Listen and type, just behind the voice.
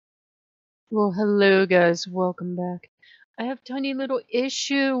Well, hello guys, welcome back. I have tiny little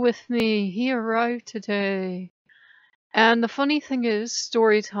issue with me. He arrived today. And the funny thing is,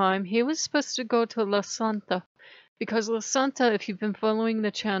 story time, he was supposed to go to La Santa. Because La Santa, if you've been following the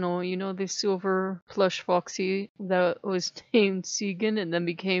channel, you know the silver plush foxy that was named Segan and then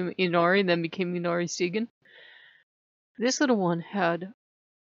became Inari, then became Inari Segan. This little one had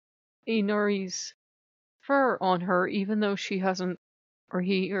Inari's fur on her, even though she hasn't, or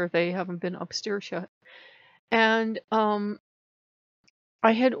he or they haven't been upstairs yet. And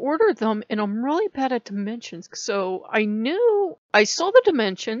I had ordered them, and I'm really bad at dimensions, so I saw the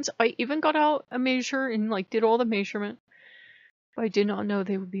dimensions. I even got out a measure and like did all the measurement, but I did not know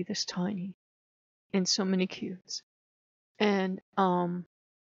they would be this tiny and so many cubes. And I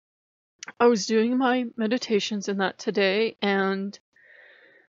was doing my meditations in that today, and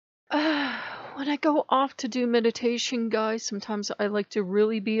when I go off to do meditation, guys, sometimes I like to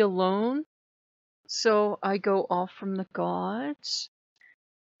really be alone. So I go off from the gods,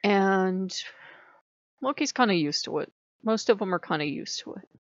 and Loki's kind of used to it. Most of them are kind of used to it.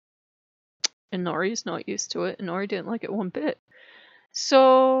 And Nori's not used to it, and Nori didn't like it one bit.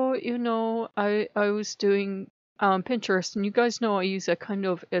 So, I was doing Pinterest, and you guys know I use that kind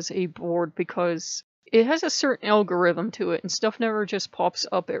of as a board because it has a certain algorithm to it, and stuff never just pops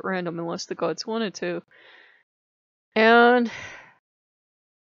up at random unless the gods wanted to. And,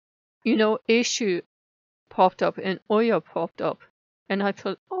 Eshu popped up, and Oya popped up. And I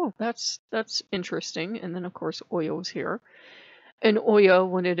thought, oh, that's interesting. And then, of course, Oya was here. And Oya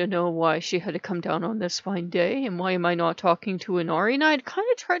wanted to know why she had to come down on this fine day, and why am I not talking to Inari? And I'd kind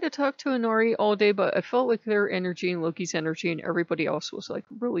of tried to talk to Inari all day, but I felt like their energy and Loki's energy and everybody else was like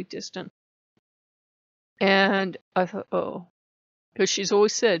really distant. And I thought, oh, because she's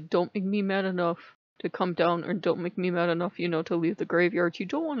always said, don't make me mad enough to come down, or don't make me mad enough, to leave the graveyard. You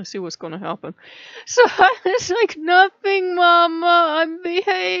don't want to see what's going to happen. So I was like, nothing, Mama, I'm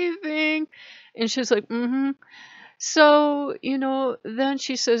behaving. And she's like, mm-hmm. So, then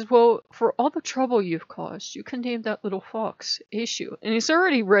she says, well, for all the trouble you've caused, you can name that little fox Eshu. And he's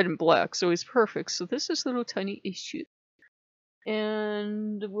already red and black, so he's perfect. So this is little tiny Eshu.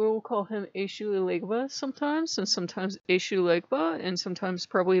 And we'll call him Eshu Legba sometimes, and sometimes Eshu Legba, and sometimes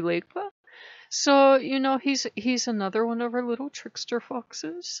probably Legba. So, he's another one of our little trickster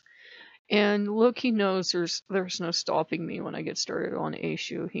foxes. And Loki knows there's no stopping me when I get started on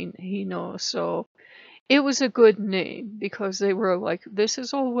Eshu. He knows, so it was a good name because they were like, this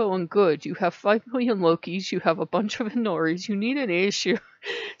is all well and good. You have 5 million Lokis, you have a bunch of Inoris, you need an issue.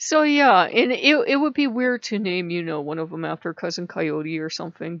 So yeah, and it would be weird to name, one of them after Cousin Coyote or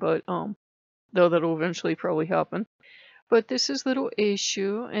something, but though that'll eventually probably happen. But this is little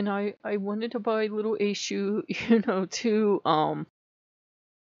Eshu, and I wanted to buy little Eshu, to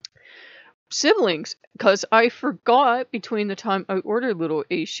siblings, because I forgot between the time I ordered little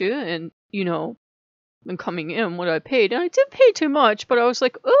Eshu and, and coming in what I paid, and I did pay too much, but I was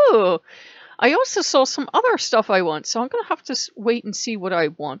like, oh, I also saw some other stuff I want, so I'm gonna have to wait and see what I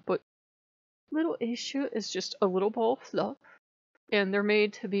want. But little Eshu is just a little ball of fluff, and they're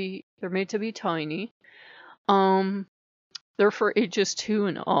made to be tiny. They're for ages 2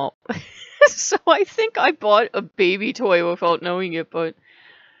 and up. So I think I bought a baby toy without knowing it, but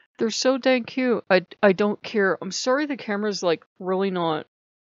they're so dang cute. I don't care. I'm sorry the camera's like really not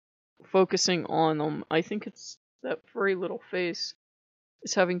focusing on them. I think it's that furry little face.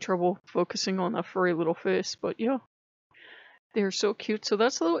 It's having trouble focusing on that furry little face, but yeah. They're so cute. So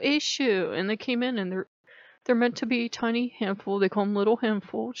that's a little Eshu, and they came in, and they're meant to be tiny handful. They call them little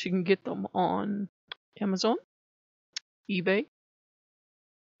handfuls. You can get them on Amazon, eBay,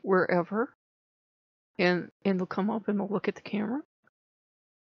 wherever. And they'll come up and they'll look at the camera.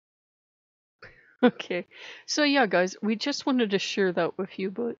 Okay. So yeah, guys, we just wanted to share that with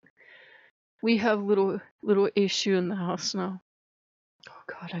you, but we have little Eshu in the house now. Oh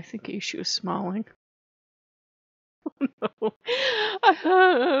god, I think Eshu is smiling. No.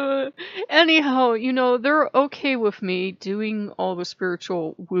 Anyhow, they're okay with me doing all the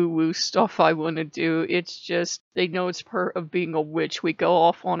spiritual woo-woo stuff I want to do. It's just, they know it's part of being a witch. We go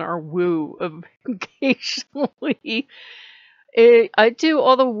off on our woo occasionally. I do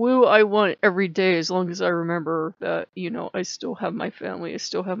all the woo I want every day, as long as I remember that, I still have my family, I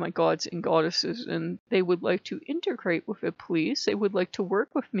still have my gods and goddesses, and they would like to integrate with it, please. They would like to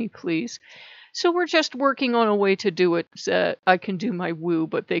work with me, please. So we're just working on a way to do it that I can do my woo,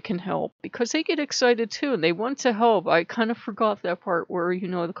 but they can help, because they get excited too, and they want to help. I kind of forgot that part where,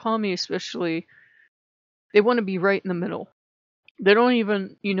 the kami especially, they want to be right in the middle. They don't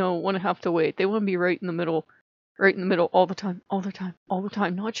even, want to have to wait. They want to be right in the middle. right in the middle all the time, all the time, all the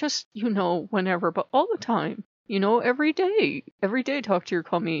time. Not just, whenever, but all the time. Every day. Every day talk to your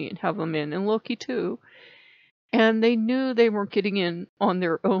Kami and have them in, and Loki too. And they knew they weren't getting in on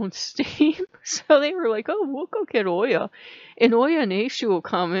their own steam, so they were like, oh, we'll go get Oya. And Oya and Eshu will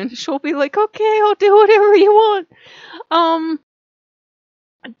come and she'll be like, okay, I'll do whatever you want.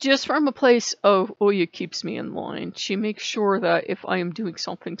 Just from a place of Oya keeps me in line. She makes sure that if I am doing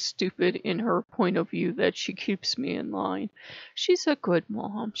something stupid in her point of view, that she keeps me in line. She's a good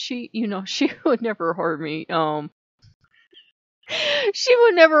mom. She would never harm me. She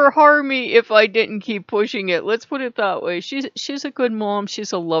would never harm me if I didn't keep pushing it. Let's put it that way. She's a good mom.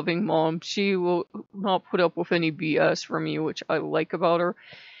 She's a loving mom. She will not put up with any BS from me, which I like about her.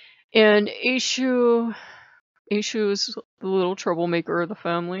 And Eshu is the little troublemaker of the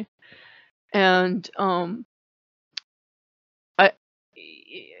family. And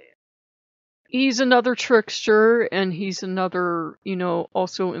he's another trickster, and he's another,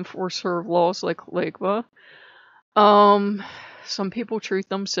 also enforcer of laws like Legba. Some people treat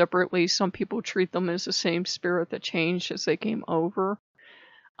them separately. Some people treat them as the same spirit that changed as they came over.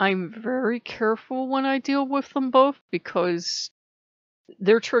 I'm very careful when I deal with them both because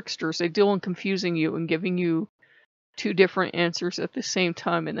they're tricksters. They deal in confusing you and giving you two different answers at the same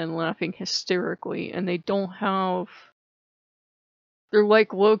time and then laughing hysterically. And they're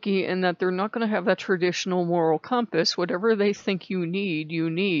like Loki in that they're not going to have that traditional moral compass. Whatever they think you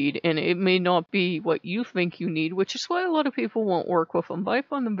need, and it may not be what you think you need, which is why a lot of people won't work with them. But I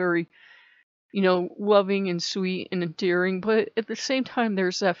find them very, loving and sweet and endearing, but at the same time,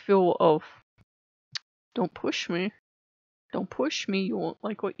 there's that feel of, don't push me. Don't push me, you won't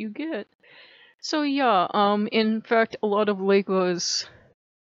like what you get. So yeah, in fact, a lot of Legba's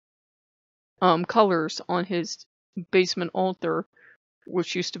colors on his basement altar,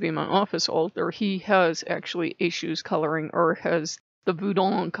 which used to be my office altar, he has actually Eshu's coloring, or has the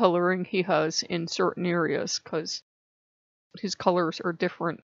Voodoo coloring he has in certain areas, because his colors are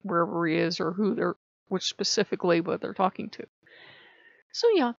different wherever he is, or which specific label they're talking to. So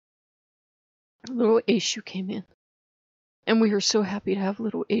yeah, little Eshu came in. And we are so happy to have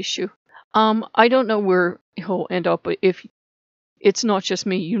little Eshu. I don't know where he'll end up, but if it's not just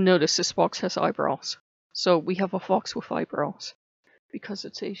me, you notice this fox has eyebrows. So we have a fox with eyebrows. Because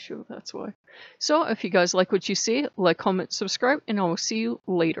it's Eshu, that's why. So if you guys like what you see, like, comment, subscribe, and I will see you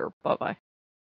later. Bye-bye.